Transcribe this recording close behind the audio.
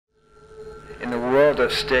In the world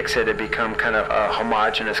of sticks, it had become kind of a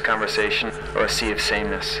homogenous conversation or a sea of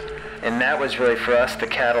sameness. And that was really for us the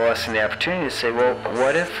catalyst and the opportunity to say, well,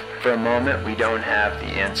 what if for a moment we don't have the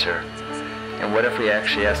answer? And what if we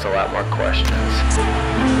actually asked a lot more questions?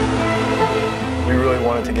 We really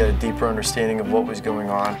wanted to get a deeper understanding of what was going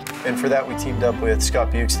on. And for that, we teamed up with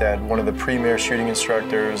Scott Bukestad, one of the premier shooting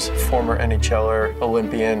instructors, former NHLer,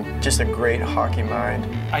 Olympian, just a great hockey mind.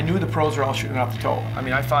 I knew the pros were all shooting off the toe. I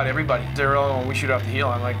mean, I fought everybody. They're all, when we shoot off the heel,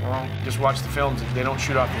 I'm like, well, just watch the films. They don't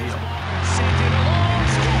shoot off the heel.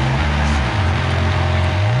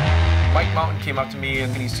 Mike Mountain came up to me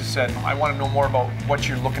and he just said, I want to know more about what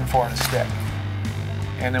you're looking for in a stick.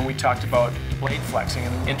 And then we talked about blade flexing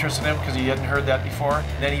and interested him because he hadn't heard that before.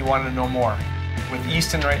 Then he wanted to know more. With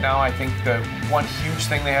Easton right now, I think the one huge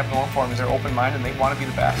thing they have going for them is they're open-minded and they want to be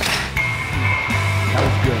the best. That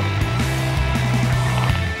was good.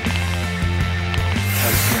 That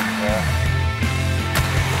was good. Yeah.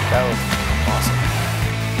 That was awesome.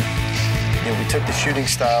 You know, we took the shooting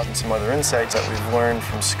style and some other insights that we've learned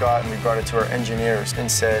from Scott and we brought it to our engineers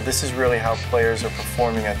and said, this is really how players are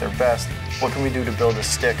performing at their best. What can we do to build a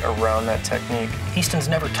stick around that technique? Easton's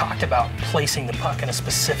never talked about placing the puck in a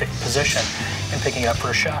specific position and picking it up for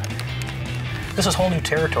a shot. This is whole new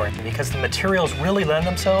territory because the materials really lend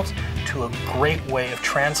themselves to a great way of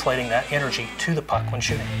translating that energy to the puck when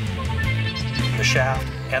shooting. The shaft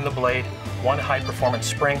and the blade, one high-performance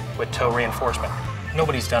spring with toe reinforcement.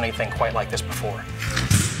 Nobody's done anything quite like this before.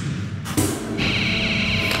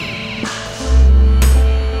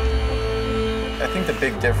 I think the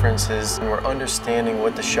big difference is we're understanding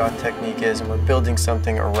what the shot technique is and we're building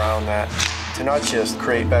something around that to not just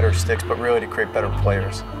create better sticks, but really to create better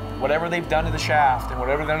players. Whatever they've done to the shaft and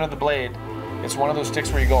whatever they've done to the blade, it's one of those sticks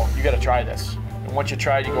where you go, you got to try this. And once you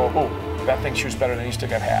try it, you go, oh, that thing shoots better than any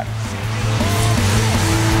stick I've had.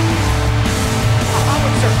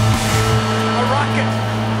 A rocket,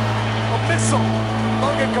 a missile.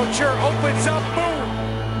 Logan Couture opens up, boom!